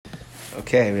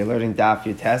Okay, we're learning Daf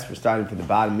Yud. We're starting from the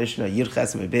bottom Mishnah Yud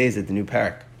Ches Beis at the new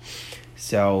parak.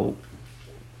 So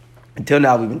until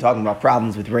now, we've been talking about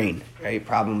problems with rain, right?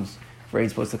 Problems if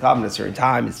rain's supposed to come at a certain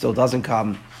time, it still doesn't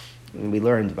come. And we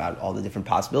learned about all the different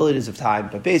possibilities of time.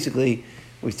 But basically,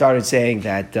 we started saying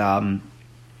that the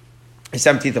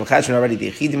 17th of Cheshvan already the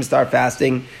Yechidim start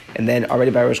fasting, and then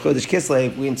already by Rosh Chodesh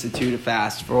Kislev we institute a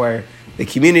fast for the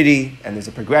community, and there's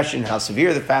a progression how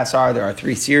severe the fasts are. There are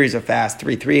 3 series of fasts,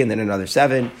 3, and then another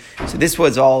 7. So this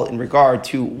was all in regard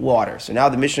to water. So now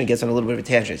the Mishnah gets on a little bit of a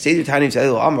tangent. Seidu Tanim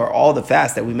Seidu Amar, all the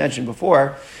fasts that we mentioned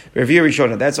before, Revir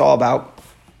Rishona, that's all about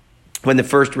when the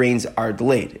first rains are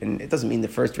delayed. And it doesn't mean the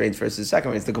first rains versus the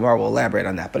second rains. The Gemara will elaborate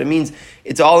on that. But it means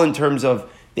it's all in terms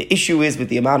of the issue is with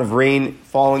the amount of rain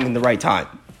falling in the right time.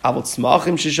 Let's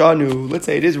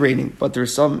say it is raining, but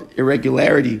there's some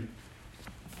irregularity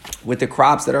with the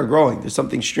crops that are growing. There's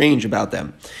something strange about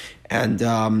them. And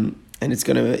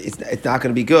it's not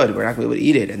gonna be good. We're not gonna be able to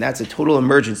eat it. And that's a total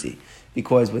emergency.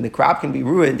 Because when the crop can be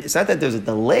ruined, it's not that there's a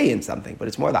delay in something, but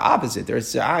it's more the opposite. There's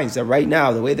signs that right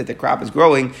now, the way that the crop is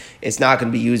growing, it's not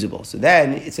going to be usable. So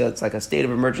then, it's like a state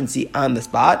of emergency on the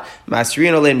spot.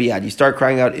 Masriyan olen miyad. You start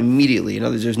crying out immediately. In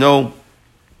other words, there's no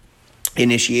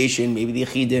initiation, maybe the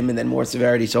Yechidim, and then more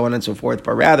severity, so on and so forth.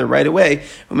 But rather, right away,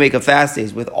 we make a fast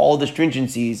days with all the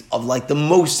stringencies of like the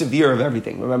most severe of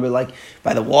everything. Remember, like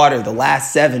by the water, the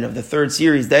last 7 of the 3rd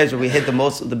series, there's where we hit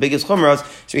the biggest chumros.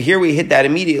 So here we hit that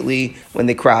immediately when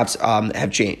the crops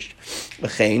have changed.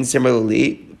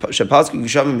 Similarly, let's say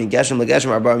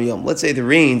the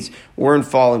rains weren't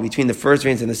falling between the first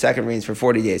rains and the second rains for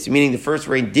 40 days. So meaning the first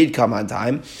rain did come on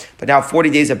time, but now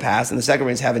 40 days have passed and the second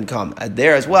rains haven't come.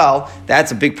 There as well,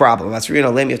 that's a big problem. You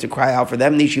have to cry out for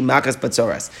them.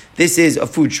 This is a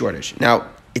food shortage. Now,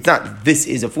 it's not this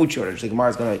is a food shortage. The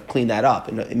Gemara is going to clean that up.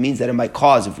 And it means that it might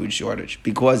cause a food shortage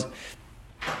because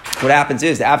what happens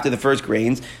is after the first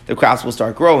rains, the crops will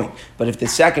start growing. But if the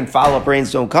second follow-up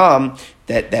rains don't come,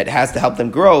 that has to help them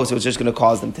grow, so it's just going to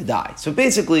cause them to die. So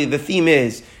basically, the theme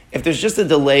is, if there's just a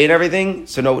delay and everything,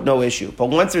 so no issue. But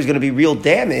once there's going to be real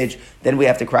damage, then we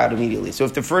have to cry out immediately. So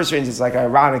if the first rains, it's like an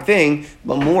ironic thing,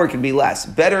 but more can be less.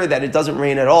 Better that it doesn't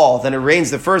rain at all than it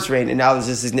rains the first rain, and now there's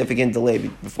a significant delay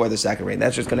before the second rain.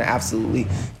 That's just going to absolutely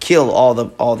kill all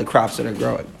the crops that are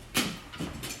growing.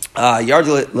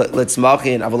 Let's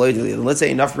say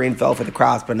enough rain fell for the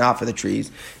crops, but not for the trees,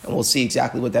 and we'll see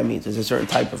exactly what that means. There's a certain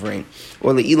type of rain.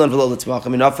 Or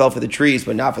enough fell for the trees,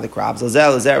 but not for the crops.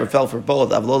 Fell for both,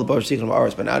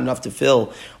 but not enough to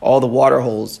fill all the water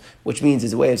holes, which means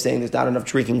is a way of saying there's not enough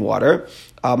drinking water.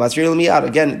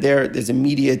 Again, there's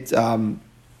immediate.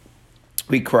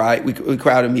 We cry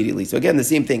out immediately. So again, the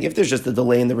same thing. If there's just a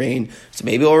delay in the rain, so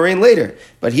maybe it'll rain later.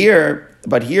 But here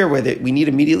where we need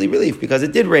immediately relief because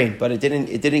it did rain, but it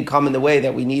didn't come in the way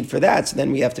that we need for that. So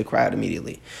then we have to cry out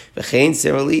immediately.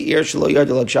 Similarly, let's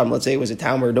say it was a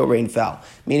town where no rain fell,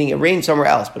 meaning it rained somewhere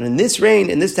else, but in this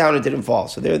town it didn't fall.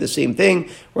 So they're the same thing.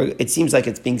 Where it seems like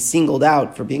it's being singled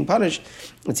out for being punished.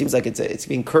 It seems like it's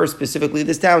being cursed specifically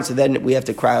this town. So then we have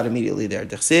to cry out immediately there. We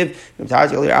have the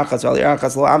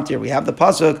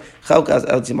pasuk.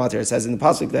 It says in the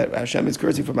pasuk that Hashem is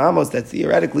cursing from Amos that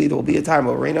theoretically there will be a time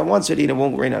where it will rain on one city and it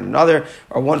won't rain on another,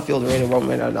 or one field rain and it won't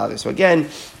rain on another. So again,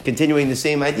 continuing the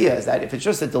same idea is that if it's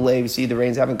just a delay, we see the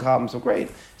rains haven't come, so great.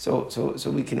 So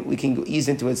we can ease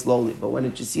into it slowly. But when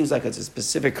it just seems like it's a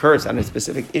specific curse on a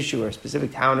specific issue or a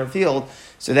specific town or field,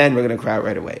 so then we're going to cry out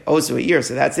right away. Oh, so a year.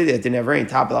 So that's it. It didn't have rain.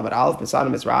 Top of Aleph,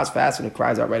 Masanim, Ras, fast, and it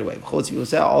cries out right away.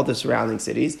 All the surrounding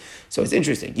cities. So it's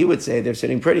interesting. You would say they're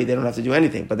sitting pretty. They don't have to do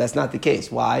anything. But that's not the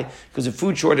case. Why? Because a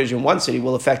food shortage in one city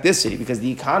will affect this city because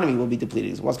the economy will be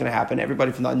depleted. So what's going to happen?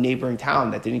 Everybody from the neighboring town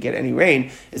that didn't get any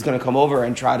rain is going to come over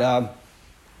and try to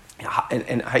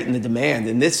and heighten the demand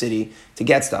in this city to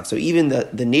get stuff. So even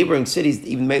the neighboring cities,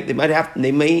 they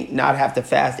may not have to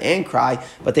fast and cry,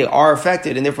 but they are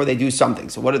affected, and therefore they do something.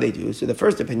 So what do? So the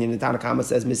first opinion, the Tanna Kama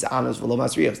says, Misanos v'lo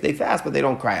masrios. They fast, but they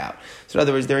don't cry out. So in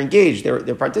other words, they're engaged,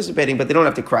 they're participating, but they don't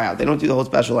have to cry out. They don't do the whole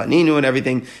special Aninu and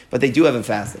everything, but they do have a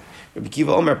fasting. Rabbi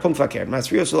Kiva Omer Punk Fakir,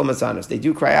 Masrios v'lo masanos. They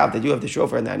do cry out, they do have the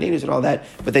shofar and the Aninus and all that,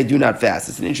 but they do not fast.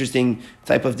 It's an interesting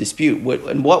type of dispute.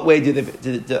 In what way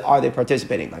are they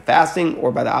participating? By fasting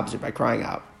or by the opposite, by crying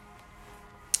out?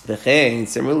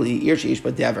 Similarly, let's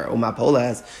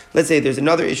say there's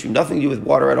another issue, nothing to do with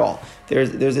water at all.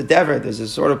 There's a dever, there's a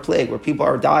sort of plague where people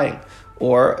are dying,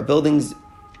 or a building's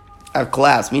have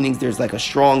collapsed, meaning there's like a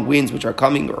strong winds which are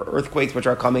coming or earthquakes which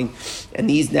are coming, and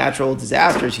these natural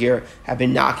disasters here have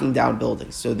been knocking down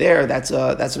buildings. So that's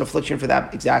an affliction for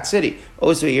that exact city.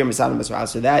 Also here,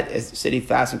 so that city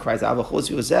fasts and cries out.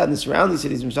 And the surrounding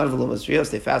cities,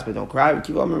 they fast but don't cry. Just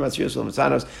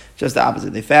the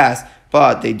opposite, they fast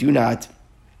but they do not.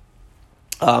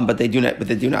 But they do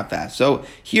not fast. So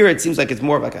here it seems like it's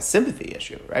more of like a sympathy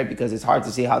issue, right? Because it's hard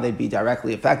to see how they'd be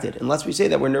directly affected, unless we say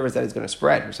that we're nervous that it's going to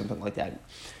spread or something like that.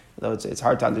 Though it's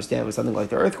hard to understand with something like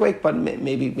the earthquake, but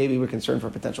maybe we're concerned for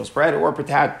potential spread, or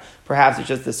perhaps it's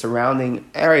just the surrounding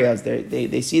areas.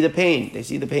 They see the pain. They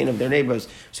see the pain of their neighbors,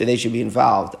 so they should be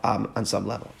involved on some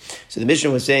level. So the Mishnah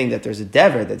was saying that there's a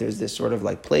dever, that there's this sort of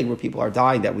like plague where people are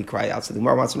dying that we cry out. So the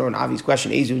Gemara wants to know an obvious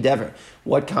question: Ezu dever?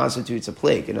 What constitutes a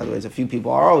plague? In other words, a few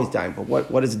people are always dying, but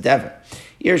what is a dever?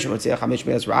 Let's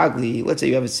say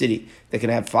you have a city that can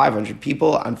have 500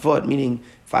 people on foot, meaning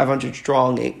 500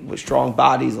 strong, with strong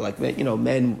bodies, like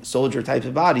men, soldier types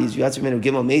of bodies. You have some men who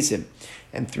give them mason,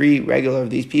 and 3 regular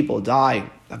of these people die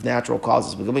of natural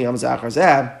causes. And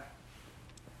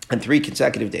 3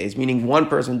 consecutive days, meaning one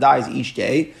person dies each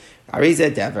day. So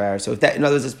if that, in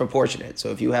other words, it's proportionate.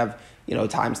 So if you have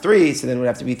times 3, so then it would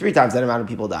have to be 3 times that amount of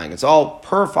people dying. It's all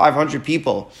per 500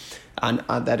 people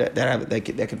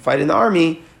that can fight in the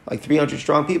army, like 300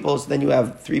 strong people, so then you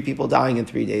have 3 people dying in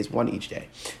 3 days, 1 each day.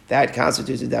 That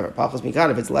constitutes a dever. Pachos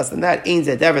mikan, if it's less than that, ain't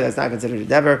a dever, that's not considered a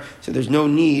dever, so there's no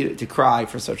need to cry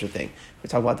for such a thing. We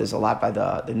talk about this a lot by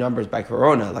the numbers by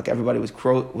Corona, like everybody was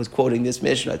quoting this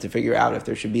Mishnah to figure out if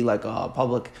there should be like a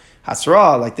public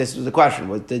hasra, like this was the question,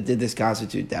 did this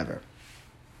constitute dever?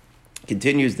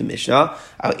 Continues the Mishnah,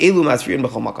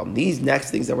 these next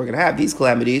things that we're going to have, these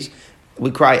calamities, we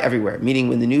cry everywhere, meaning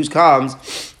when the news comes,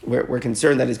 we're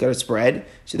concerned that it's going to spread,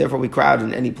 so therefore we cry out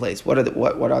in any place. What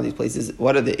are these places?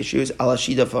 What are the issues? Ala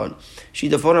shidafon.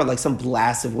 Shidafon are like some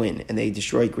blasts of wind, and they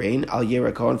destroy grain. Al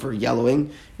yerakon for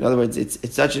yellowing. In other words,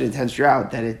 it's such an intense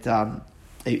drought that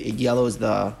it yellows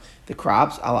the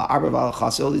crops. Al arbav al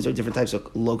chasil, these are different types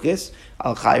of locusts.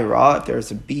 Al chayra, if there are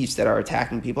some beasts that are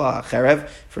attacking people. Al cherev,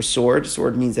 for sword.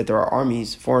 Sword means that there are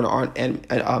armies, foreign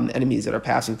enemies that are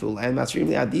passing through land.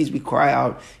 These we cry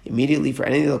out immediately for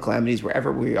any of the calamities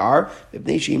wherever we are.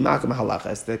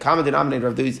 The common denominator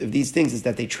of these things is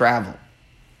that they travel.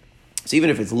 So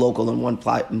even if it's local in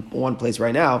one place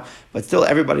right now, but still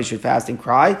everybody should fast and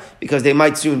cry because they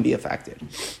might soon be affected.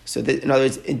 So in other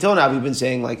words, until now we've been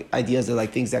saying like ideas of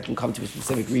like things that can come to a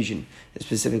specific region, a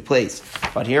specific place.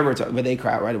 But here we're talking, but they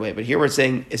cry out right away. But here we're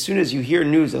saying as soon as you hear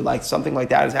news of like something like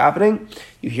that is happening,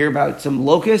 you hear about some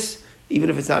locusts, even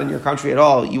if it's not in your country at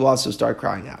all, you also start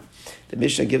crying out. The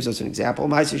Mishnah gives us an example.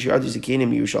 Once happened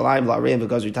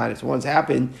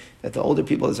that the older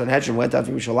people of the Sanhedrin went out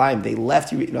to Yerushalayim. They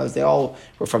left, they all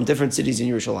were from different cities in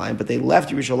Yerushalayim, but they left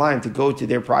Yerushalayim to go to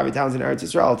their private towns in Eretz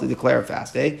Yisrael to declare a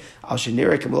fast day. Even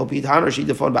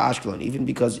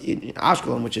because in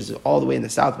Ashkelon, which is all the way in the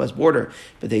southwest border,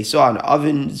 but they saw an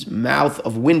oven's mouth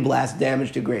of wind blast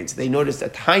damage to grain. So they noticed a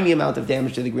tiny amount of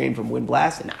damage to the grain from wind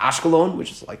blast in Ashkelon,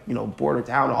 which is like, border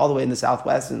town all the way in the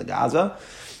southwest in the Gaza.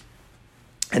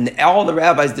 And all the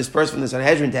rabbis dispersed from the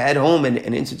Sanhedrin to head home and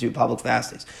institute public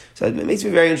fastings. So it makes me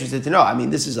very interested to know. I mean,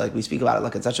 this is like, we speak about it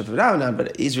like it's such a phenomenon,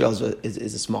 but Israel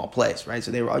is a small place, right? So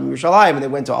they were on Yerushalayim and they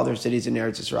went to all their cities in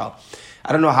Eretz Yisrael.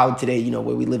 I don't know how today,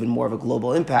 where we live in more of a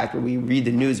global impact, where we read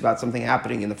the news about something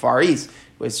happening in the Far East,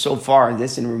 where it's so far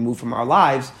distant and removed from our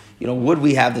lives, would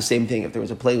we have the same thing? If there was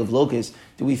a plague of locusts,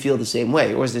 do we feel the same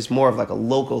way? Or is this more of like a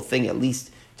local thing, at least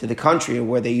to the country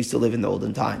where they used to live in the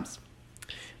olden times?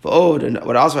 And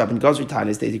what also happened in Gozri time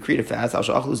is they decreed a fast. They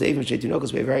heard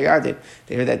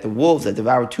that the wolves that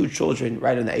devoured 2 children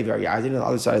right on the Avar Yarden on the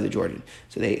other side of the Jordan.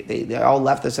 So they all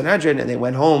left the Sanhedrin and they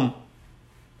went home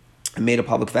and made a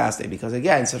public fast day because,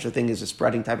 again, such a thing is a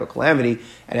spreading type of calamity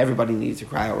and everybody needed to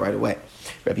cry out right away.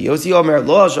 Rabbi Yossi Omer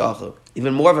lo sha'achlu,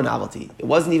 even more of a novelty. It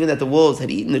wasn't even that the wolves had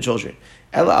eaten the children.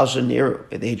 Ela al shaniru,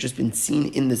 they had just been seen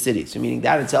in the city. So meaning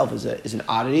that itself is an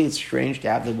oddity. It's strange to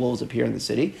have the wolves appear in the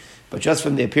city. But just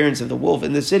from the appearance of the wolf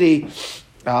in the city,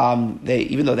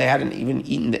 even though they hadn't even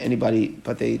eaten anybody,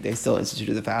 but they still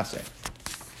instituted the fast day.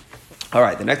 All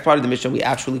right, the next part of the Mishnah we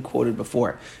actually quoted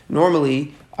before.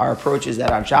 Normally, our approach is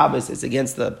that on Shabbos, it's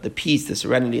against the peace, the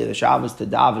serenity of the Shabbos to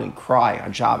daven and cry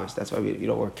on Shabbos. That's why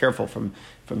we're careful from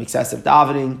excessive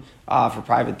davening for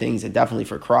private things and definitely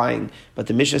for crying. But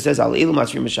the Mishnah says, Al Elu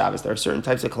Masrim Shabbos. There are certain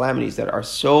types of calamities that are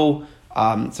so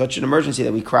such an emergency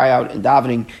that we cry out in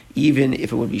davening, even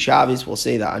if it would be Shabbos. We'll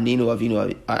say the Aninu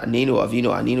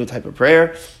Avinu type of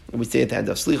prayer, and we say at the end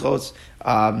of Slichos.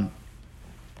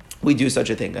 we do such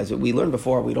a thing. As we learned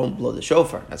before, we don't blow the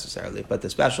shofar necessarily, but the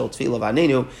special tefillah of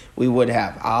Anenu we would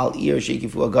have. Al ir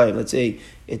shekifu agayim. Let's say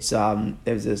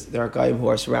there are gayim who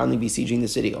are surrounding, besieging the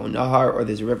city, or nahar, or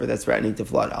there's a river that's threatening to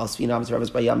flood. Al sfinam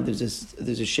tzarabas bayam.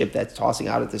 There's a ship that's tossing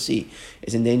out at the sea,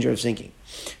 is in danger of sinking.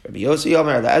 Rabbi Yossi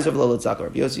Omer la'ezav lo litzaka.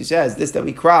 Rabbi Yossi says this, that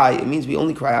we cry, it means we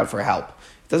only cry out for help.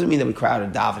 Doesn't mean that we cry out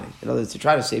in davening. In other words, to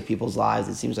try to save people's lives,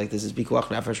 it seems like this is pikuach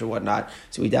nefesh or whatnot.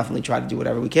 So we definitely try to do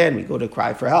whatever we can. We go to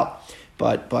cry for help,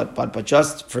 but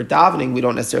just for davening, we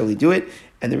don't necessarily do it.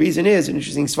 And the reason is an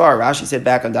interesting svar. Rashi said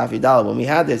back on Daf Yudala when we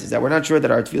had this is that we're not sure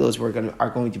that our tefillos are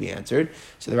going to be answered.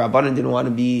 So the Rabbanan didn't want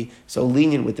to be so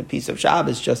lenient with the piece of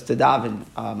Shabbos just to daven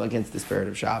against the spirit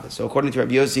of Shabbos. So according to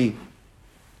Rabbi Yossi,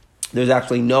 there's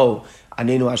actually no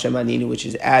Anenu Hashem Anenu which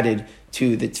is added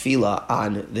to the tefillah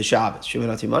on the Shabbos.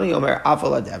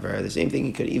 The same thing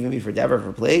it could even be for dever,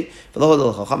 for play.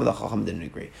 The Chacham didn't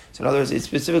agree. So in other words, it's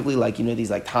specifically like,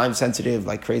 these like time sensitive,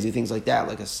 like crazy things like that,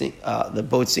 like the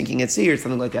boat sinking at sea or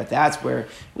something like that. That's where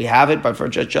we have it. But for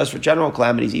just for general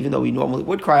calamities, even though we normally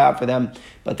would cry out for them,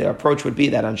 but their approach would be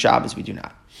that on Shabbos we do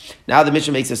not. Now the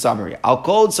Mishnah makes a summary.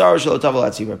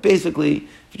 Basically, if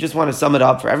you just want to sum it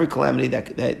up, for every calamity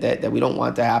that we don't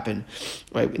want to happen,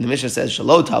 right? And the Mishnah says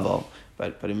shelo tavo,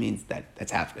 but it means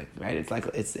that's happening, right? It's like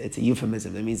it's a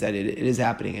euphemism. It means that it is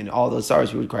happening, and all those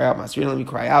sorrows we would cry out. Masrin, let me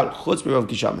cry out. Chutz mirov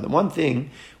kisham. The one thing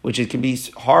which it can be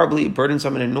horribly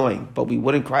burdensome and annoying, but we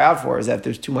wouldn't cry out for, is that if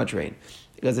there's too much rain,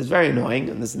 because it's very annoying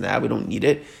and this and that. We don't need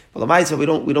it. But l'maisa, we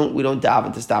don't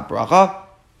daven to stop bracha.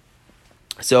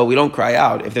 So we don't cry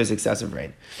out if there's excessive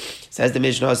rain. Says the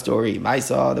Mishnah story.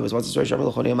 Maisa, there was once a story. They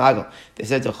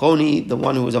said to Choni, the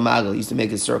one who was a magal, used to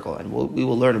make a circle, and we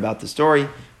will learn about the story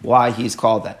why he's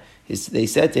called that. They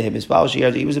said to him,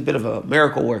 he was a bit of a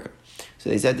miracle worker. So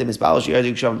they said to him,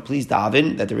 please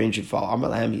daven that the rain should fall.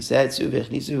 He said,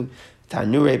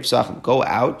 go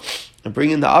out and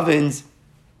bring in the ovens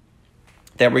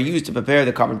that were used to prepare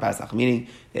the carbon Pesach, meaning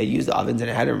they used the ovens and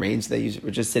it hadn't rained, so they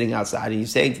were just sitting outside. And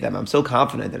he's saying to them, "I'm so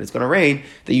confident that it's going to rain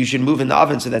that you should move in the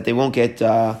oven so that they won't get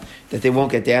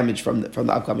damaged from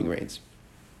the upcoming rains."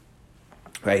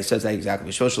 Right, he says that exactly.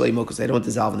 Because they don't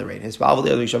dissolve in the rain. His father,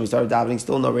 the other Rishon, started davening,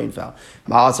 still no rain fell.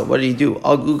 Ma'asa, what did he do?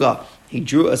 Al Guga, he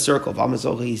drew a circle.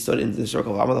 He stood into the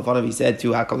circle. He said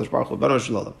to HaKadosh Baruch Hu, but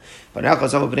now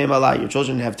your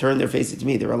children have turned their faces to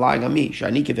me. They're relying on me.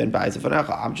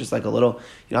 I'm just like a little,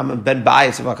 I'm a ben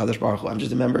bias of HaKadosh Baruch Hu. I'm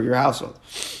just a member of your household.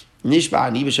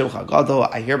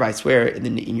 I hereby swear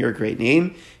in your great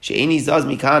name,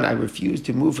 I refuse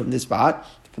to move from this spot,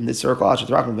 from this circle,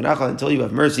 until you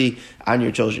have mercy on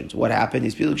your children. So what happened?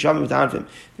 The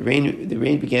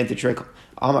rain began to trickle.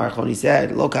 Amar Choni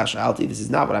said, Lo kasha alti, this is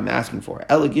not what I'm asking for.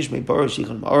 What it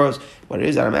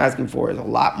is that I'm asking for is a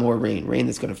lot more rain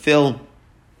that's going to fill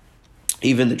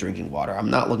even the drinking water.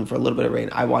 I'm not looking for a little bit of rain.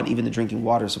 I want even the drinking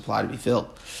water supply to be filled.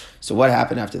 So what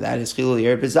happened after that is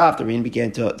the rain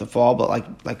began to fall, but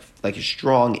like a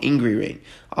strong, angry rain.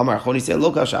 Amar Choni said,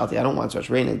 Lo kasha alti, I don't want such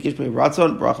rain. I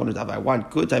want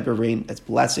good type of rain that's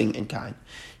blessing and kind.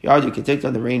 You can take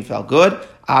down the rain fell good.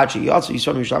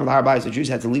 The Jews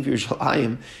had to leave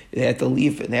Yerushalayim. They had to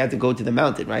leave and they had to go to the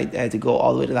mountain, right? They had to go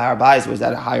all the way to the Har Bayis. Was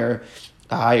that a higher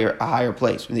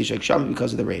place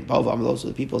because of the rain? So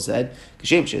the people said,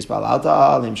 do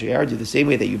the same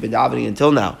way that you've been davening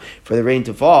until now for the rain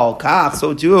to fall.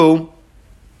 So too,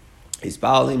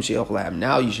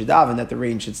 now you should daven that the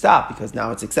rain should stop because now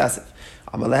it's excessive.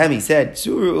 He said,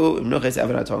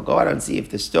 go out and see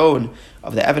if the stone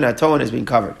of the Even HaTohen has been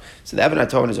covered. So the Even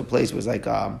HaTohen is a place, it was like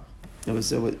a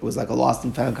lost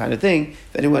and found kind of thing.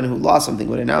 If anyone who lost something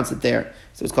would announce it there.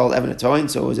 So it's called Even HaTohen.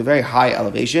 So it was a very high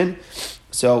elevation.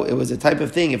 So it was a type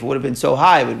of thing, if it would have been so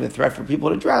high, it would have been a threat for people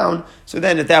to drown. So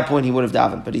then at that point he would have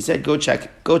davened. But he said, go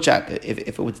check. If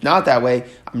it was not that way,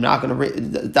 I'm not going to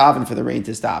daven for the rain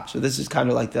to stop. So this is kind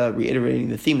of like reiterating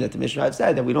the theme that the Mishnah have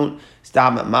said, that we don't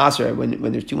stop at Maser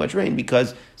when there's too much rain,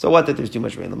 because so what that there's too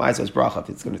much rain? The Maisa is bracha. If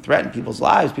it's going to threaten people's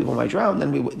lives, people might drown,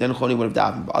 then Choni would have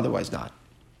davened, but otherwise not.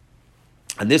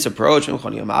 And this approach,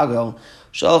 Choni Amago,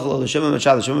 sent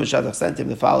him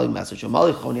the following message. If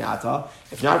not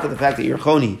for the fact that you're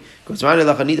Choni,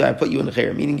 I put you in the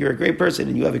Cherem, meaning you're a great person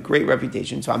and you have a great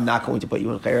reputation, so I'm not going to put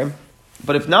you in Cherem.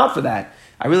 But if not for that,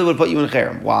 I really would put you in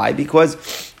Cherem. Why? Because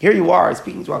here you are,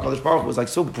 speaking to HaKadosh Baruch Hu, was like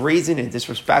so brazen and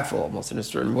disrespectful, almost in a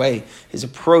certain way. His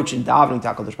approach in davening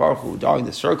to HaKadosh Baruch Hu, during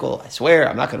the circle, I swear,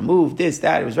 I'm not going to move, this,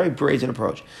 that. It was a very brazen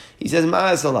approach. He says,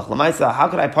 how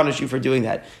could I punish you for doing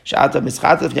that?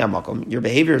 Your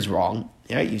behavior is wrong.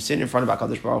 Right? You sit in front of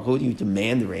HaKadosh Baruch Hu, you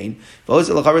demand the rain. What's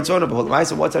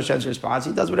Hashem's response?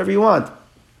 He does whatever you want.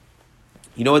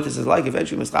 You know what this is like?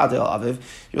 Eventually,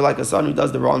 you're like a son who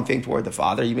does the wrong thing toward the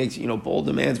father. He makes, bold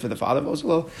demands for the father. And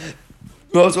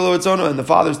the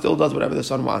father still does whatever the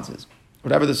son wants.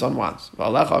 Regarding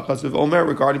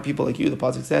people like you, the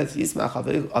pasuk says,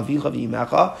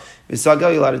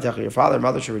 your father and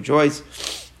mother should rejoice,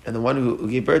 and the one who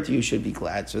gave birth to you should be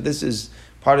glad. So this is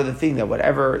part of the thing, that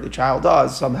whatever the child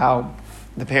does, somehow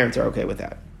the parents are okay with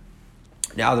that.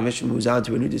 Now the Mishnah moves on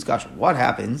to a new discussion. What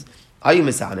happens?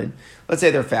 Let's say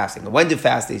they're fasting. When do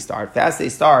fast days start? Fast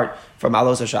days start from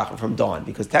Alos HaShachar, from dawn,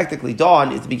 because technically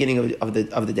dawn is the beginning of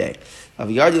the day.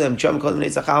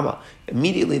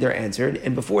 Immediately they're answered,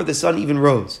 and before the sun even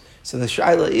rose. So the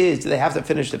shaila is, do they have to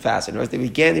finish the fast? In other words, they were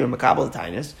makabel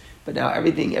tainus, but now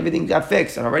everything got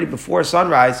fixed, and already before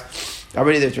sunrise,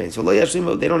 already they're trained. So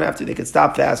they don't have to. They could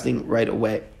stop fasting right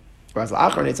away. Whereas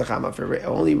if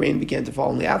only rain began to fall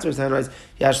only after sunrise,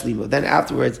 then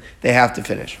afterwards they have to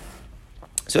finish.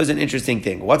 So it's an interesting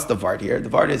thing. What's the vart here? The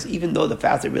vart is, even though the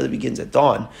fast really begins at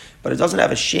dawn, but it doesn't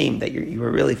have a shame that you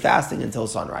were really fasting until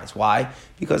sunrise. Why?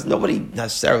 Because nobody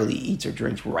necessarily eats or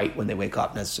drinks right when they wake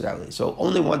up necessarily. So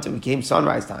only once it became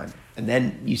sunrise time, and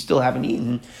then you still haven't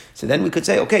eaten, so then we could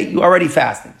say, okay, you're already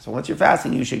fasting. So once you're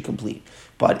fasting, you should complete.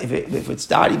 But if it's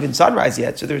not even sunrise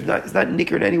yet, so it's not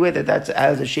nicker in any way that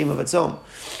has a shame of its own.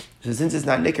 So since it's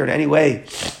not nicker in any way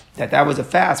that was a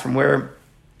fast from where,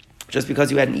 just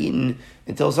because you hadn't eaten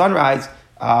until sunrise,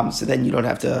 so then you don't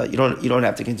have to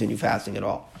continue fasting at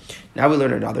all. Now we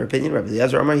learn another opinion. Rabbi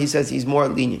Eliezer Amar, he says he's more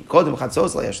lenient.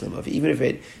 Even if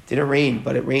it didn't rain,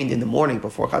 but it rained in the morning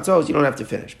before chatzos, you don't have to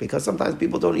finish, because sometimes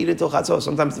people don't eat until chatzos.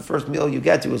 Sometimes the first meal you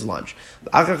get to is lunch.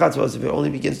 After chatzos, if it only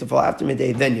begins to fall after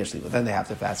midday, then then they have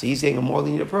to fast. So he's saying a more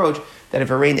lenient approach, that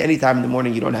if it rained any time in the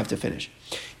morning, you don't have to finish.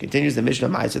 Continues the Mishnah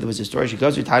Ma'aseh. There was a story. She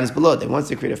goes to Tanis Belud. They wants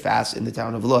to create a fast in the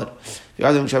town of Lud.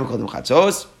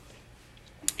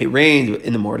 It rained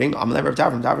in the morning.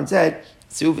 Tavron said,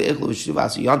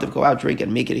 go out, drink,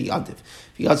 and make it a yantiv.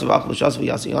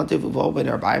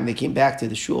 They came back to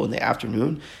the shul in the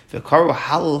afternoon. They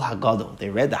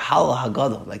read the Halal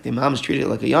Hagadol, like the imams treated it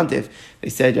like a yantiv. They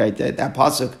said, right, that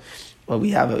pasuk, well, we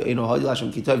have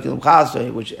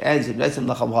which ends in they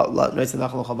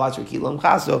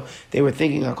were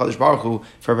thanking HaKadosh Baruch Hu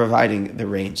for providing the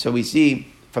rain. So we see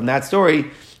from that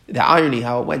story the irony,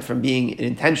 how it went from being an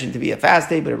intention to be a fast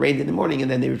day, but it rained in the morning,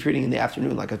 and then they were treating in the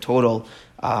afternoon like a total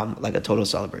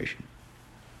celebration.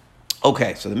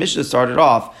 Okay, so the Mishnah started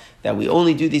off that we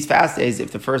only do these fast days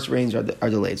if the first rains are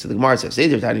delayed. So the Gemara says,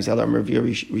 it applies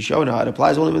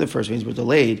only when the first rains were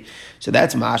delayed. So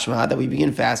that's mashma, that we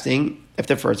begin fasting if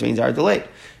the first rains are delayed.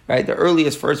 Right? The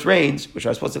earliest first rains, which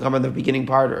are supposed to come in the beginning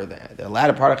part or the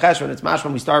latter part of Cheshvan, it's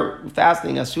mashma, we start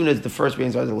fasting as soon as the first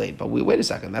rains are delayed. But wait a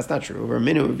second, that's not true.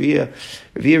 Remember, we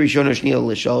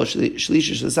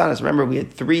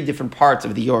had three different parts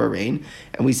of the Yorah rain,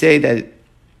 and we say that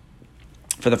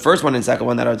for the first one and second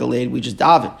one that are delayed, we just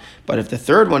daven. But if the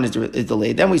third one is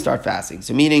delayed, then we start fasting.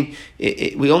 So meaning,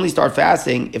 we only start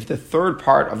fasting if the third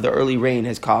part of the early rain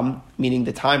has come, meaning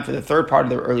the time for the third part of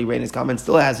the early rain has come and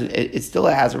it still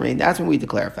hasn't rained. That's when we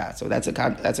declare fast. So that's a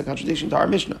contradiction to our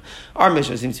Mishnah. Our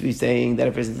Mishnah seems to be saying that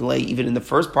if there's a delay even in the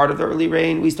first part of the early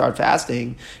rain, we start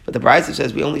fasting. But the Brisa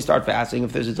says we only start fasting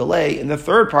if there's a delay in the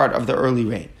third part of the early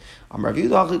rain. This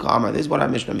is what our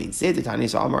Mishnah means. What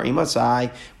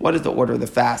is the order of the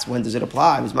fast? When does it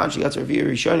apply? When they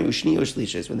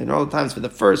know the times for the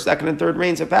first, second, and third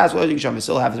rains have passed, it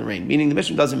still hasn't rained. Meaning the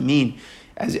Mishnah doesn't mean,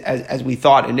 as we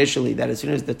thought initially, that as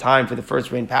soon as the time for the first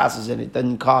rain passes and it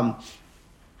doesn't come,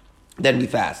 then we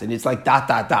fast. And it's like ... You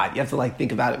have to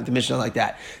think about it with the Mishnah like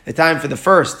that. The time for the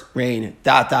first rain ...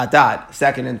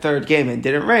 Second and third came and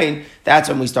didn't rain. That's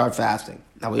when we start fasting.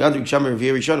 Now we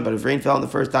understand but if rain fell in the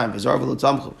first time, and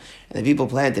the people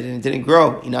planted and it didn't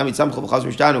grow,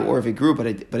 or if it grew but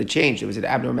it changed, it was an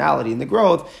abnormality in the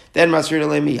growth, then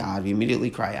we immediately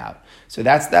cry out. So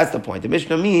that's the point. The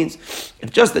Mishnah means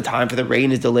if just the time for the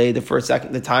rain is delayed,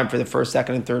 the time for the first,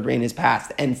 second, and third rain is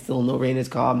passed, and still no rain has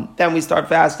come, then we start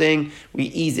fasting. We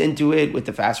ease into it with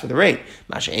the fast for the rain.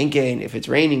 If it's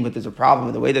raining, but there's a problem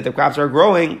with the way that the crops are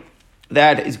growing,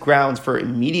 that is grounds for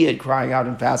immediate crying out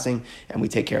and fasting, and we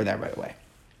take care of that right away.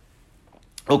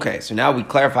 Okay, so now we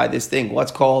clarify this thing,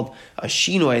 what's called a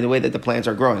shinoi, the way that the plants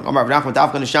are growing. It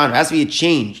has to be a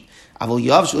change.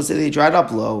 Let's say they dried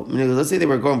up low. Let's say they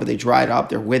were growing, but they dried up,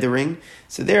 they're withering.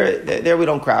 So there we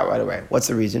don't cry out right away. What's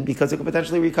the reason? Because it could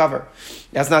potentially recover.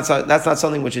 That's not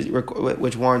something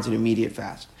which warrants an immediate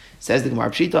fast. Says the Gemara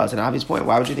Pshita, it's an obvious point.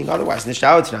 Why would you think otherwise?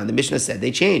 The Mishnah said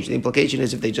they changed. The implication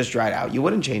is if they just dried out, you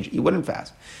wouldn't change it. You wouldn't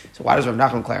fast. So why does Rav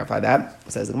Nachman clarify that?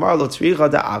 It says the Gemara Lo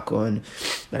Tzricha Da'akun.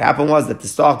 What happened was that the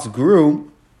stalks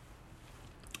grew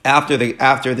after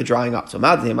the drying up. So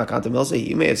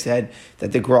you may have said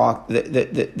that the growth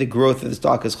of the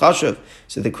stalk is chashuv,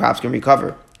 so the crops can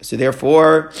recover. So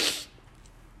therefore,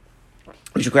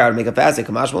 we should cry out and make a fast.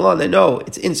 Kamash Malon. Then no,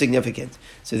 it's insignificant.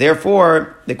 So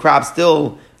therefore, the crop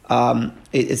still.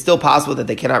 It's still possible that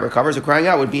they cannot recover, so crying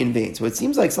out would be in vain. So it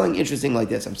seems like something interesting like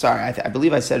this. I'm sorry, I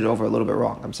believe I said it over a little bit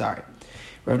wrong. I'm sorry.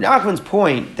 Rav Nachman's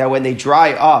point that when they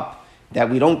dry up, that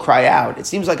we don't cry out, it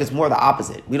seems like it's more the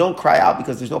opposite. We don't cry out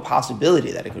because there's no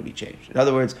possibility that it could be changed. In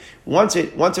other words, once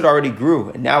it already grew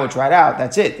and now it dried out,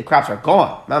 that's it. The crops are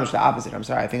gone. Not much the opposite. I'm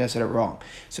sorry, I think I said it wrong.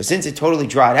 So since it totally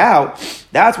dried out,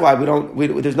 that's why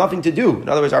there's nothing to do. In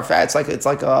other words, our fat, it's like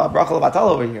a brachal of atal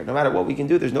over here. No matter what we can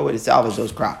do, there's no way to salvage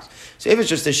those crops. So if it's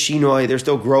just a shinoi, they're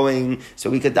still growing,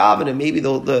 so we could daven and maybe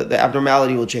the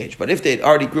abnormality will change. But if they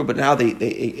already grew, but now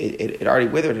it already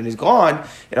withered and is gone,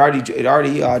 it already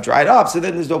dried up, so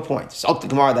then there's no point. So the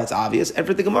Gemara, that's obvious. And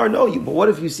for the Gemara, no, but what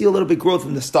if you see a little bit growth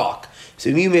in the stalk? So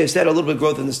you may have said a little bit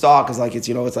growth in the stalk is like it's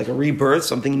like a rebirth,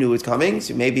 something new is coming,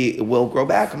 so maybe it will grow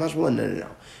back. No.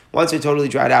 Once it totally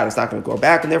dried out, it's not going to grow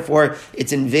back, and therefore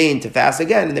it's in vain to fast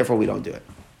again, and therefore we don't do it.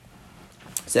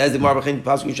 Says the Gemara,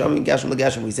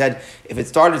 we said if it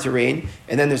started to rain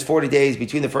and then there's 40 days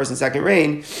between the first and second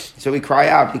rain, so we cry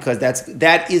out because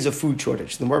that is a food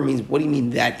shortage. The Gemara means, what do you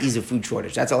mean that is a food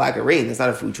shortage? That's a lack of rain. That's not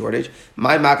a food shortage.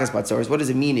 My makas batzaros. What does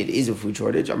it mean? It is a food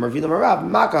shortage. The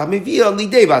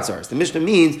Mishnah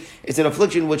means it's an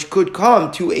affliction which could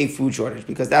come to a food shortage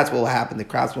because that's what will happen. The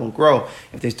crops won't grow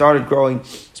if they started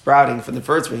sprouting from the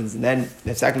first rains, and then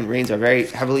the second rains are very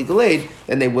heavily delayed,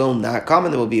 then they will not come,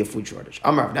 and there will be a food shortage.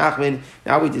 Amar Rav Nachman.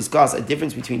 Now we discuss a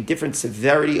difference between different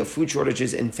severity of food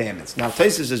shortages and famines. Now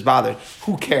Taisus is bothered.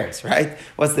 Who cares, right?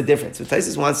 What's the difference? So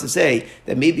Taisus wants to say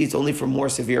that maybe it's only for more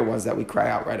severe ones that we cry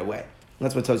out right away.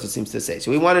 That's what Taisus seems to say.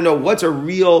 So we want to know what's a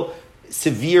real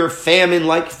severe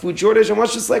famine-like food shortage, and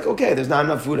what's just like, okay, there's not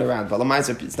enough food around, but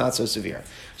Lamaisa, it's not so severe.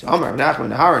 So Amar Rav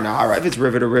Nachman, Nahara, if it's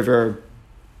river to river,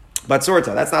 but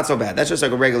sorta, that's not so bad. That's just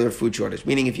like a regular food shortage.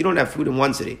 Meaning if you don't have food in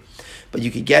one city, but you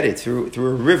could get it through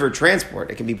a river transport,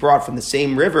 it can be brought from the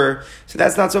same river, so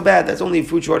that's not so bad. That's only a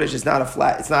food shortage. It's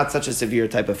not such a severe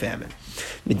type of famine.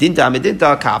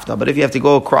 Medinta kafta, but if you have to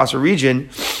go across a region,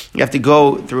 you have to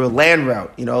go through a land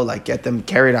route, like get them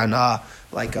carried on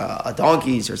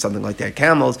donkeys or something like that,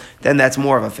 camels, then that's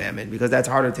more of a famine, because that's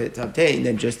harder to obtain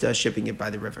than just shipping it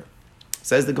by the river.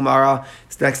 Says the Gemara,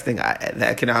 this next thing, the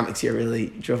economics here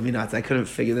really drove me nuts. I couldn't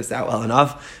figure this out well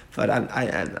enough, but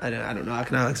I don't know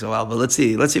economics so well, but let's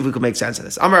see if we can make sense of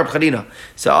this. Amar Abchadina,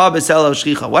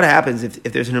 what happens if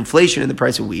there's an inflation in the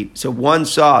price of wheat? So one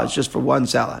saw is just for one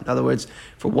selah. In other words,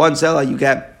 for one selah you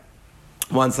get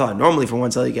one saw. Normally for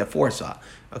one selah you get four saw.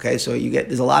 Okay, so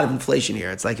there's a lot of inflation here.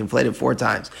 It's like inflated 4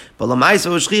 times. But l'maisa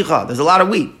shchicha, there's a lot of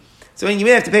wheat. So you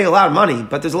may have to pay a lot of money,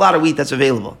 but there's a lot of wheat that's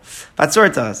available.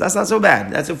 Batsortas, that's not so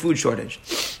bad. That's a food shortage.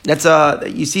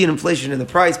 You see an inflation in the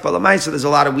price, but l'maisa there's a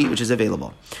lot of wheat which is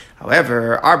available.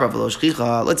 However, arba v'lo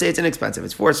shchicha, let's say it's inexpensive.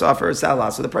 It's 4 saw for a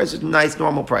salah, so the price is a nice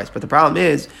normal price. But the problem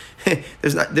is,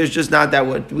 there's just not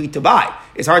that wheat to buy.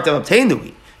 It's hard to obtain the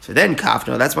wheat. So then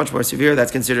kafno, that's much more severe.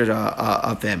 That's considered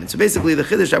a famine. So basically, the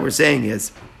chiddush that we're saying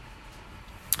is,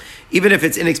 even if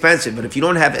it's inexpensive, but if you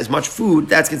don't have as much food,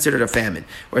 that's considered a famine.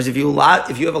 Whereas if you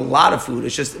have a lot of food,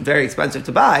 it's just very expensive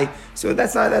to buy. So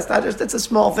that's a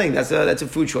small thing. That's a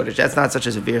food shortage. That's not such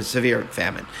a severe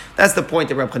famine. That's the point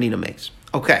that Reb Chanina makes.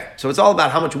 Okay, so it's all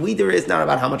about how much wheat there is, not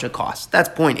about how much it costs. That's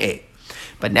point A.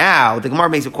 But now the Gemara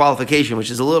makes a qualification, which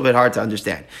is a little bit hard to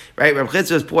understand, right? Reb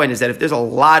Chitzur's point is that if there's a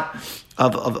lot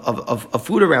of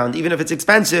food around, even if it's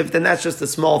expensive, then that's just a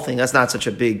small thing. That's not such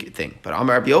a big thing. But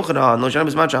Amar Rabbi Yochanan,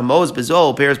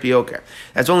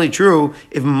 that's only true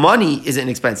if money isn't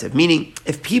expensive. Meaning,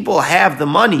 if people have the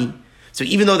money, so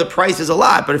even though the price is a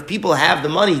lot, but if people have the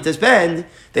money to spend,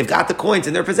 they've got the coins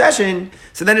in their possession,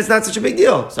 so then it's not such a big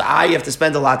deal. So you have to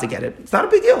spend a lot to get it. It's not a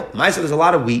big deal. There's a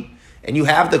lot of wheat, and you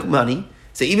have the money.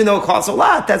 So even though it costs a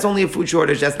lot, that's only a food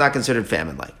shortage. That's not considered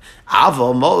famine-like.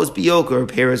 Avo mos biyoker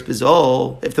peres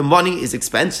bezol. If the money is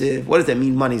expensive, what does that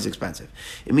mean? Money is expensive.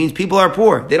 It means people are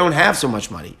poor. They don't have so much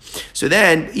money. So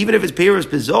then, even if it's peres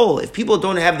bezol, if people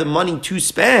don't have the money to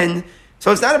spend,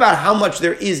 so it's not about how much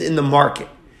there is in the market,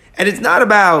 and it's not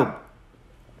about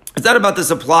the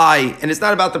supply, and it's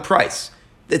not about the price.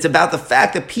 It's about the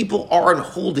fact that people aren't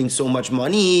holding so much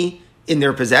money in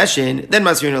their possession. Then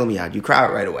masir miyad, you cry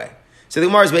out right away. So the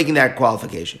Gemara is making that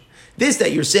qualification. This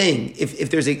that you're saying, if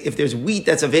there's wheat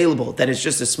that's available, that it's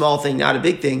just a small thing, not a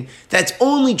big thing, that's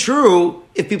only true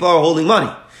if people are holding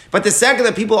money. But the second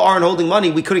that people aren't holding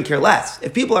money, we couldn't care less.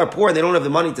 If people are poor and they don't have the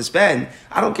money to spend,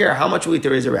 I don't care how much wheat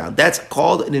there is around. That's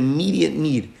called an immediate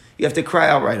need. You have to cry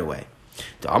out right away.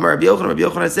 Rabbi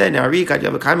Yochanan said,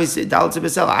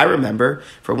 I remember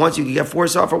for once you could get 4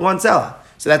 saw for 1 selah.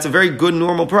 So that's a very good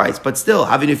normal price. But still,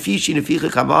 there were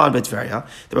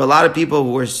a lot of people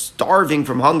who were starving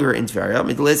from hunger in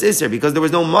Tveria because there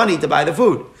was no money to buy the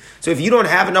food. So if you don't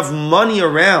have enough money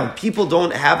around, people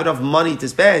don't have enough money to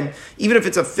spend, even if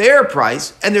it's a fair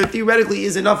price, and there theoretically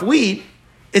is enough wheat,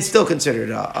 it's still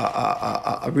considered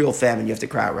a real famine. You have to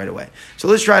cry out right away. So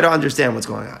let's try to understand what's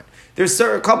going on. There's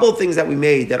a couple of things that we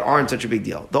made that aren't such a big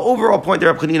deal. The overall point that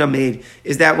Reb Chanina made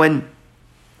is that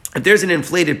if there's an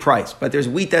inflated price, but there's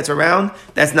wheat that's around,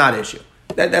 that's not an issue.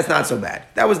 That's not so bad.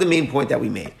 That was the main point that we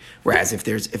made. Whereas if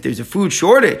there's a food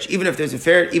shortage, even if there's a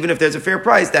fair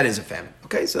price, that is a famine.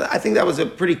 Okay, so I think that was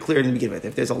pretty clear to begin with.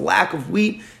 If there's a lack of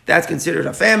wheat, that's considered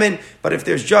a famine. But if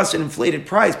there's just an inflated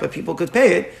price, but people could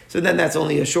pay it, so then that's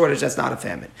only a shortage. That's not a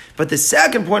famine. But the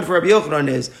second point for Rabbi Yochanan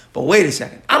is, but wait a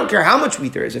second. I don't care how much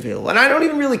wheat there is available, and I don't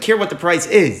even really care what the price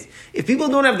is. If people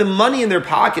don't have the money in their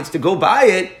pockets to go buy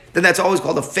it, then that's always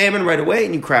called a famine right away,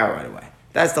 and you cry out right away.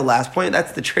 That's the last point.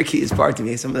 That's the trickiest part to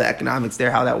me. Some of the economics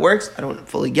there, how that works, I don't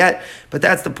fully get. But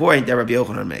that's the point that Rabbi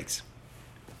Yochanan makes.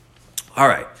 All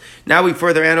right. Now we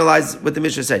further analyze what the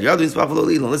Mishnah said.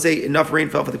 Let's say enough rain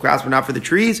fell for the crops but not for the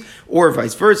trees, or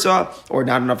vice versa, or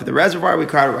not enough for the reservoir, we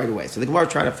cried it right away. So the Gemara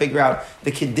is trying to figure out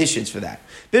the conditions for that.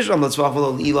 We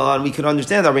could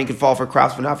understand that rain could fall for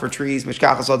crops but not for trees.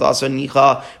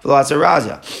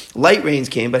 Light rains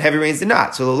came, but heavy rains did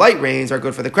not. So the light rains are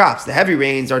good for the crops. The heavy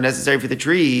rains are necessary for the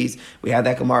trees. We had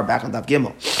that Gemara back on Daf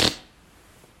Gimel.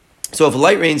 So if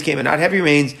light rains came and not heavy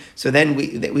rains, so then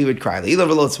we would cry. Or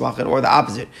the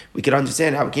opposite. We could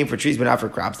understand how it came for trees but not for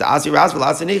crops. The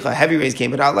heavy rains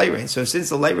came but not light rains. So since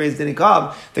the light rains didn't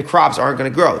come, the crops aren't going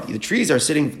to grow. The trees are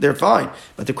sitting, they're fine,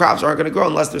 but the crops aren't going to grow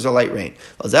unless there's a light rain.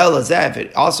 If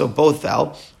it also both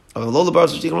fell, but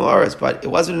it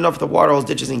wasn't enough for the water holes,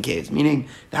 ditches, and caves. Meaning,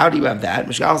 how do you have that?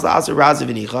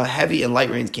 Heavy and light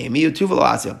rains came,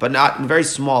 but not in very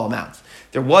small amounts.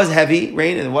 There was heavy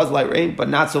rain and there was light rain, but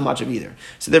not so much of either.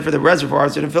 So therefore, the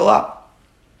reservoirs didn't fill up.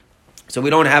 So we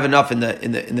don't have enough in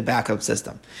the backup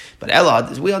system. But Ella,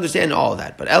 we understand all of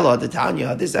that. But Ella, the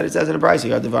Tanya, this that it says in the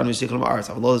Brisa,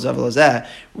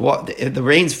 the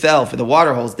rains fell for the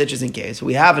water holes, ditches, and caves. So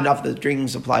we have enough of the drinking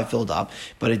supply filled up,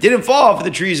 but it didn't fall for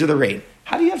the trees or the rain.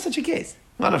 How do you have such a case?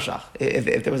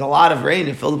 If there was a lot of rain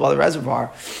and filled up all the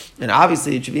reservoir, and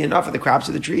obviously it should be enough for the crops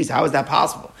of the trees. How is that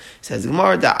possible? It says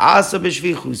Gemara,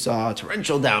 a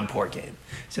torrential downpour came.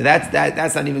 So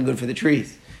that's not even good for the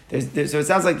trees. So it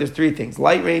sounds like there's 3 things: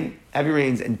 light rain, heavy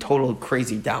rains, and total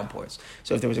crazy downpours.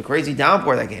 So if there was a crazy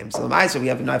downpour that came, so Lamaisa, we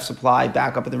have enough supply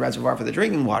back up in the reservoir for the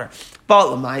drinking water.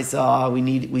 But Lamaisa,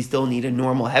 we still need a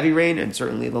normal heavy rain and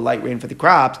certainly the light rain for the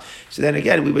crops. So then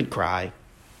again, we would cry.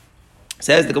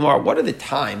 Says the Gemara, what are the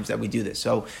times that we do this?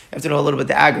 So you have to know a little bit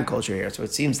the agriculture here. So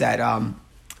it seems that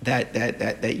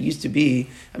that used to be,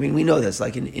 I mean, we know this,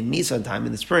 like in Nisan time,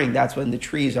 in the spring, that's when the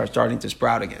trees are starting to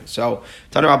sprout again. So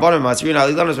we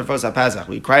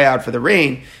cry out for the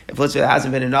rain. If let's say there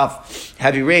hasn't been enough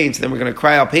heavy rain, so then we're going to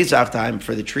cry out Pesach time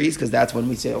for the trees, because that's when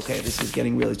we say, okay, this is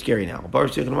getting really scary now. And for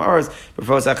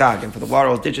the water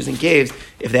holes, ditches, and caves,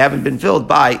 if they haven't been filled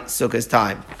by Sukkot's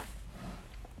time.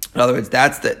 In other words,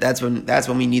 that's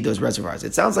when we need those reservoirs.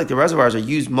 It sounds like the reservoirs are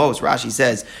used most, Rashi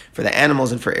says, for the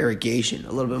animals and for irrigation,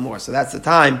 a little bit more. So that's the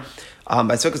time,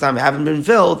 by Sukkot time, they haven't been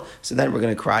filled, so then we're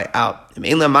going to cry out. So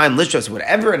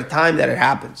whatever at a time that it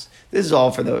happens, this is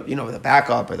all for the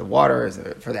backup or the water, or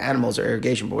for the animals or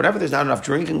irrigation. But whenever there's not enough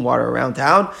drinking water around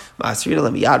town,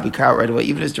 we cry out right away,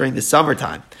 even if it's during the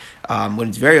summertime. When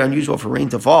it's very unusual for rain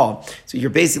to fall. So you're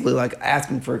basically like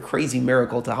asking for a crazy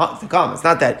miracle to come. It's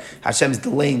not that Hashem's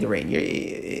delaying the rain.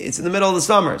 It's in the middle of the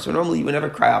summer, so normally you would never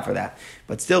cry out for that.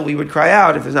 But still, we would cry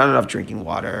out if there's not enough drinking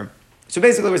water. So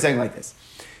basically we're saying like this.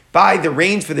 By the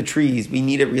rains for the trees, we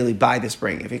need it really by the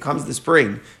spring. If it comes the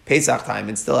spring, Pesach time,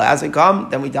 and still hasn't come,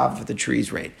 then we daven for the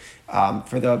trees' rain.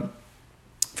 For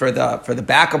the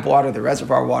backup water, the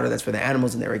reservoir water, that's for the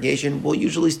animals and the irrigation, we'll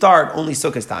usually start only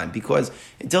Sukkot time, because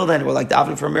until then we're like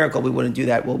davening for a miracle, we wouldn't do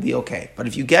that, we'll be okay. But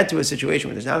if you get to a situation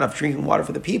where there's not enough drinking water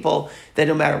for the people, then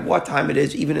no matter what time it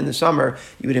is, even in the summer,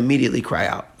 you would immediately cry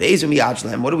out.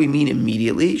 What do we mean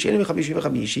immediately? It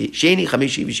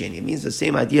means the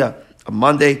same idea of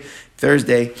Monday,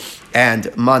 Thursday,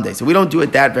 and Monday. So we don't do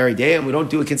it that very day, and we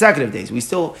don't do it consecutive days.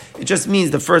 It just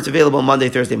means the first available Monday,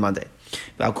 Thursday, Monday.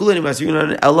 All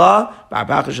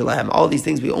these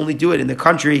things, we only do it in the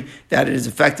country that it is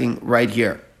affecting right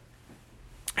here.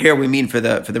 Here we mean for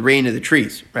the rain of the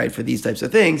trees, right? For these types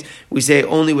of things, we say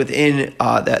only within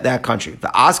that country. The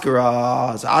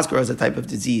askara is a type of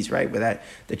disease, right? Where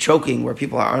the choking, where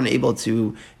people are unable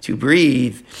to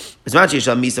breathe. If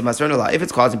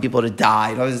it's causing people to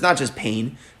die, it's not just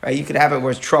pain, right? You could have it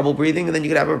where it's trouble breathing, and then you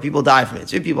could have it where people die from it.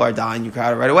 So if people are dying, you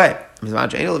cry out right away.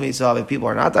 If people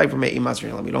are not dying from it,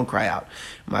 we don't cry out.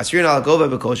 We cry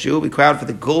out for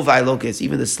the govai locusts,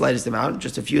 even the slightest amount.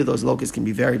 Just a few of those locusts can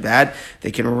be very bad. They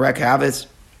can wreak havoc,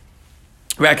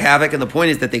 and the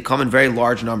point is that they come in very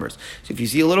large numbers. So if you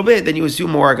see a little bit, then you assume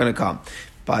more are going to come.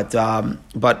 But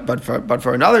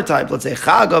for another type, let's say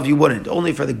chagav, you wouldn't.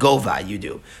 Only for the govai you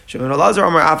do. Even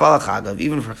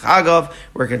for chagav,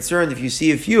 we're concerned if you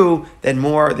see a few, then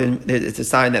more, then it's a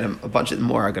sign that a bunch of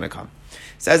more are going to come.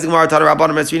 Says the Gemara,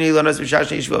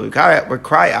 we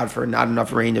cry out for not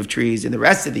enough rain of trees in the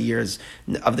rest of the years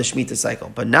of the Shemitah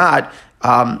cycle, but not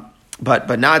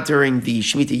during the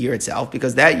Shemitah year itself,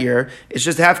 because that year it's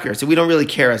just hefker, so we don't really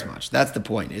care as much. That's the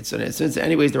point. It's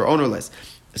anyways, they're ownerless.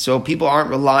 So people aren't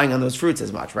relying on those fruits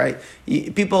as much, right?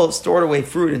 People stored away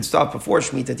fruit and stuff before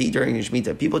Shemitah to eat during the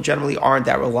Shemitah. People generally aren't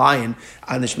that reliant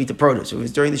on the Shemitah produce. So if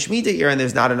it's during the Shemitah year and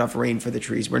there's not enough rain for the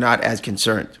trees, we're not as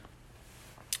concerned.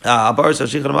 But if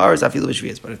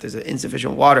there's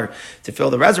insufficient water to fill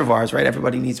the reservoirs, right?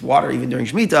 Everybody needs water even during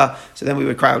Shemitah, so then we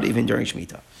would cry out even during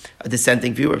Shemitah. A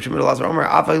dissenting view of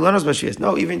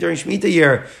no, even during Shemitah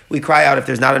year, we cry out if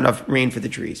there's not enough rain for the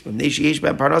trees.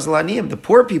 The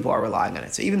poor people are relying on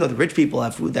it. So even though the rich people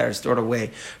have food that are stored away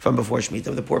from before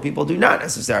Shemitah, the poor people do not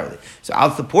necessarily. So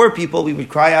out the poor people, we would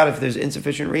cry out if there's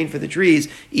insufficient rain for the trees,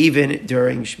 even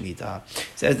during Shemitah.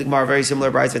 Says the Gemara, very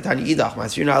similar. We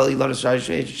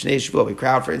cry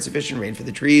out for insufficient rain for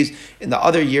the trees in the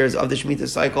other years of the Shemitah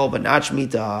cycle, but not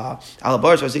Shemitah.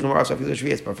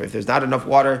 But if there's not enough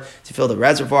water to fill the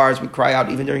reservoirs, we cry out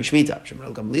even during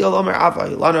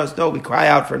Shemitah. No, we cry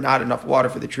out for not enough water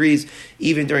for the trees,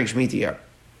 even during Shemitah year.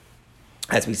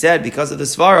 As we said, because of the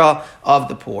svara of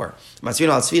the poor. What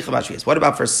about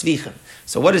for svichim?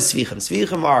 So what is svichim?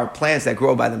 Svichim are plants that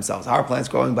grow by themselves. How are plants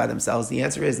growing by themselves? The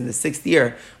answer is in the 6th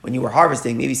year, when you were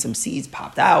harvesting, maybe some seeds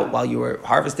popped out while you were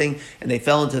harvesting, and they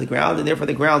fell into the ground, and therefore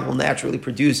the ground will naturally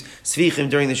produce svichim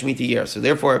during the Shemitah year. So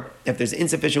therefore, if there's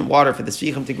insufficient water for the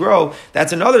svichim to grow,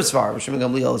 that's another svara. Rishon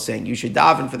Gamliel is saying you should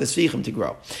daven for the svichim to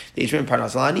grow.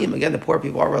 Again, the poor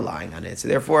people are relying on it. So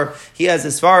therefore, he has a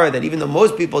svara that even though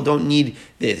most people don't need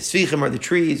the svichim or the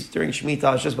trees during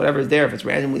Shemitah, it's just whatever is there. If it's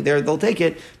randomly there, they'll take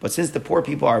it. But since the poor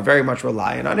people are very much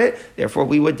reliant on it, therefore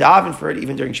we would daven for it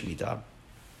even during Shemitah.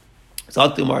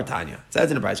 Zaltu Maratanya. It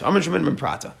says in the Brayso, Amr Shemim Ben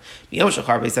Prata. B'yom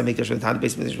Shachar Beis HaMikdash, when the time the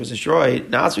Beis HaMikdash was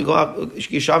destroyed, now as we go up,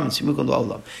 Yishav and Tzimukim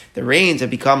L'Olam. The rains have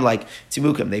become like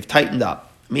Tzimukim. They've tightened up.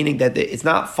 Meaning that it's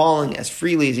not falling as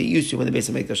freely as it used to when the Beis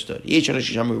HaMikdash stood.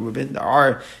 There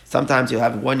are sometimes you'll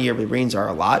have 1 year where rains are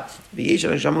a lot.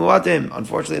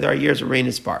 Unfortunately, there are years where rain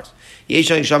is sparse.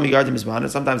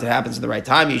 Sometimes it happens in the right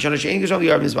time.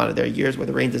 There are years where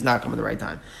the rain does not come in the right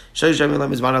time.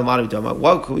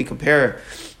 What could we compare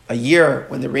a year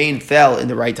when the rain fell in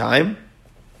the right time?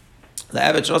 So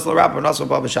it's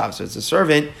a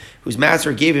servant whose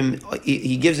master gave him.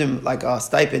 He gives him like a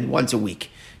stipend once a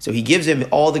week. So he gives him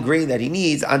all the grain that he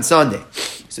needs on Sunday.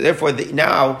 So therefore,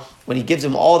 now, when he gives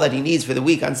him all that he needs for the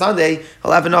week on Sunday,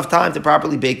 he'll have enough time to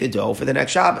properly bake the dough for the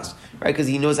next Shabbos, right? Because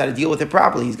he knows how to deal with it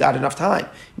properly. He's got enough time.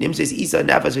 Nim says, Isa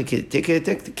nefesh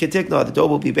v'kitikno, the dough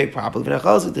will be baked properly.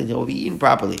 The dough will be eaten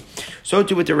properly. So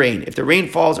too with the rain. If the rain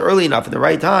falls early enough in the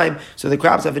right time, so the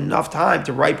crops have enough time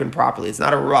to ripen properly. It's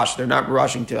not a rush. They're not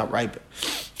rushing to ripen.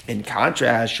 In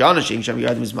contrast, what's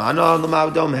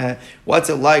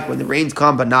it like when the rains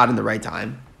come but not in the right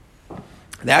time?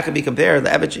 That can be compared.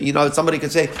 Somebody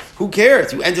could say, who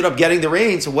cares? You ended up getting the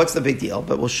rain, so what's the big deal?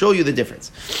 But we'll show you the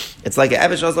difference. It's like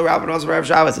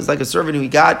it's like a servant who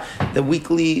got the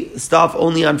weekly stuff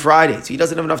only on Friday, so he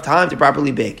doesn't have enough time to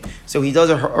properly bake. So he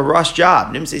does a rush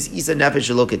job. Nim says, Isa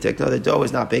nefesh lokatik. No, the dough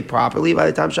is not baked properly by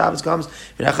the time Shabbos comes.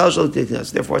 So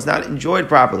therefore, it's not enjoyed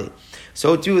properly.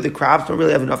 So too, the crops don't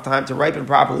really have enough time to ripen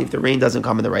properly if the rain doesn't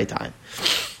come in the right time.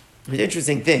 It's an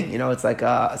interesting thing, it's like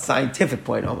a scientific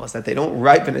point almost, that they don't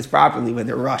ripen as properly when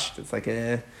they're rushed. It's like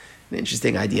an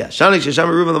interesting idea. If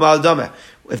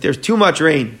there's too much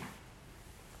rain,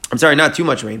 I'm sorry, not too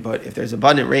much rain, but if there's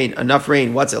abundant rain, enough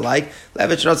rain, what's it like?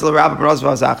 To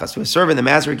a servant, the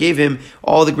master gave him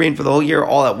all the grain for the whole year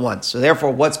all at once. So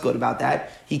therefore, what's good about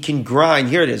that? He can grind.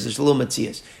 Here it is. There's a little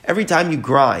matzias. Every time you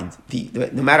grind,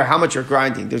 no matter how much you're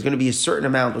grinding, there's going to be a certain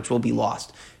amount which will be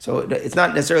lost. So it's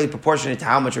not necessarily proportionate to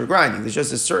how much you're grinding. There's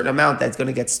just a certain amount that's going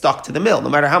to get stuck to the mill, no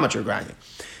matter how much you're grinding.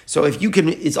 So if you can,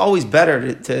 it's always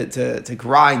better to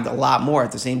grind a lot more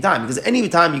at the same time, because any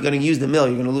time you're going to use the mill,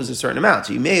 you're going to lose a certain amount.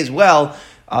 So you may as well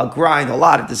grind a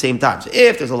lot at the same time. So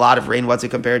if there's a lot of rain, what's it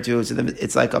compared to? So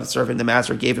it's like a servant, the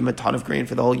master gave him a ton of grain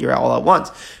for the whole year all at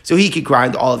once. So he could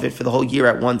grind all of it for the whole year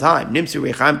at one time. The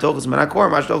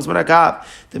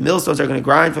millstones are going to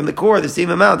grind from the core the same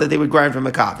amount that they would grind from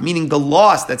a kav, meaning the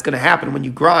loss that's going to happen when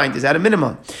you grind is at a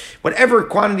minimum. Whatever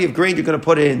quantity of grain you're going to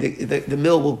put in, the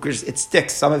mill will, it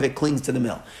sticks, some of it clings to the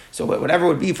mill. So whatever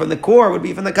would be from the core would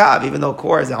be from the kav, even though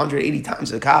core is 180 times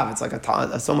the kav, it's like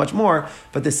so much more,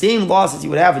 but the same losses you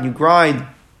would have when you grind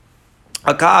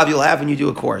a kav, you'll have when you do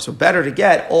a core. So better to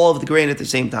get all of the grain at the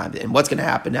same time. And what's going to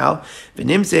happen now? The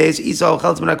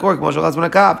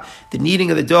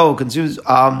kneading of the dough consumes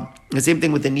the same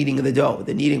thing with the kneading of the dough.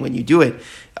 The kneading, when you do it,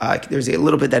 there's a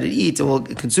little bit that it eats. It will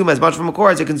consume as much from a core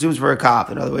as it consumes for a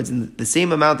kav. In other words, the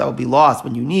same amount that will be lost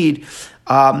when you knead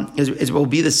will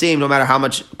be the same no matter how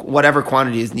much, whatever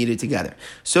quantity is needed together.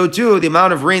 So too, the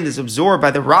amount of rain that's absorbed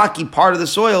by the rocky part of the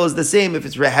soil is the same if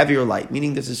it's heavy or light,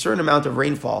 meaning there's a certain amount of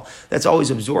rainfall that's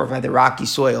always absorbed by the rocky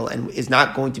soil and is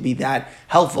not going to be that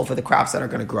helpful for the crops that are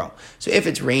going to grow. So if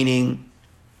it's raining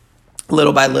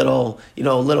little by little, a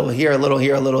little here, a little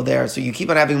here, a little there, so you keep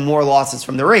on having more losses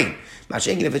from the rain.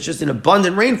 If it's just an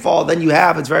abundant rainfall, then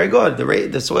it's very good.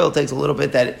 The soil takes a little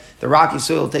bit, the rocky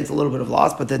soil takes a little bit of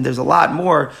loss, but then there's a lot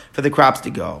more for the crops to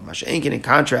go. In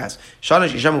contrast,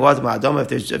 if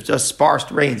there's just sparse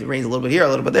rains, it rains a little bit here, a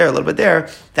little bit there, a little bit there,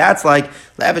 that's like,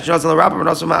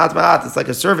 it's like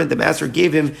a servant, the master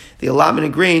gave him the allotment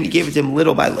of grain, he gave it to him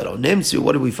little by little. Nimsu,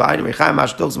 what did we find? The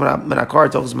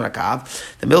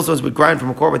millstones would grind from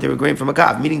a core, but they would grind from a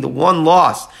kav, meaning the one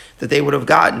loss that they would have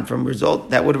gotten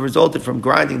that would have resulted from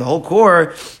grinding the whole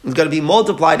core is going to be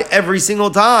multiplied every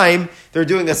single time they're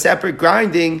doing a separate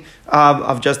grinding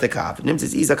of just the kav. And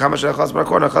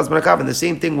the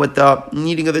same thing with the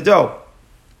kneading of the dough.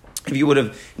 If you would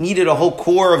have kneaded a whole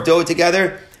core of dough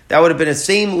together, that would have been the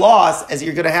same loss as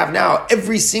you're going to have now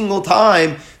every single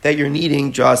time that you're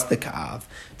kneading just the kav.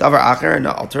 And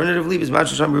alternatively,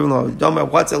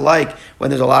 what's it like when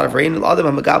there's a lot of rain?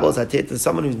 To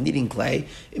someone who's kneading clay,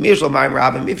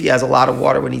 if he has a lot of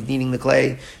water when he's kneading the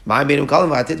clay,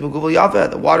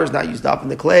 the water is not used up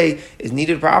and the clay is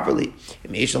kneaded properly.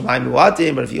 But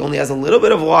if he only has a little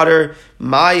bit of water,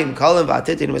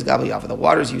 the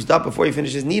water is used up before he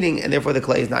finishes kneading, and therefore the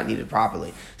clay is not kneaded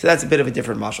properly. So that's a bit of a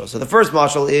different mashal. So the first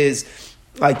mashal is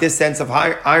like this sense of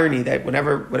irony that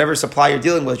whatever supply you're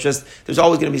dealing with, just there's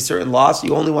always going to be certain loss.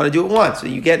 You only want to do it once, so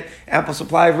you get ample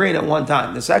supply of rain at one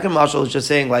time. The second mashal is just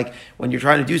saying, like, when you're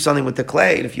trying to do something with the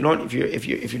clay, and if you're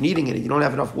kneading it and you don't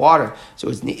have enough water, so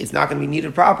it's not going to be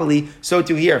kneaded properly. So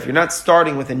too here, if you're not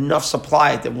starting with enough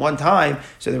supply at the one time,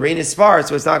 so the rain is sparse,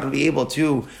 so it's not going to be able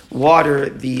to water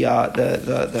the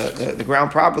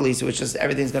ground properly. So it's just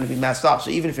everything's going to be messed up. So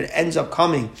even if it ends up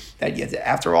coming that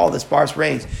after all the sparse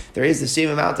rains, there is the same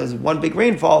amount as one big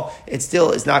rainfall, it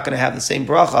still is not going to have the same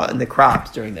bracha in the crops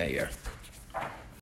during that year.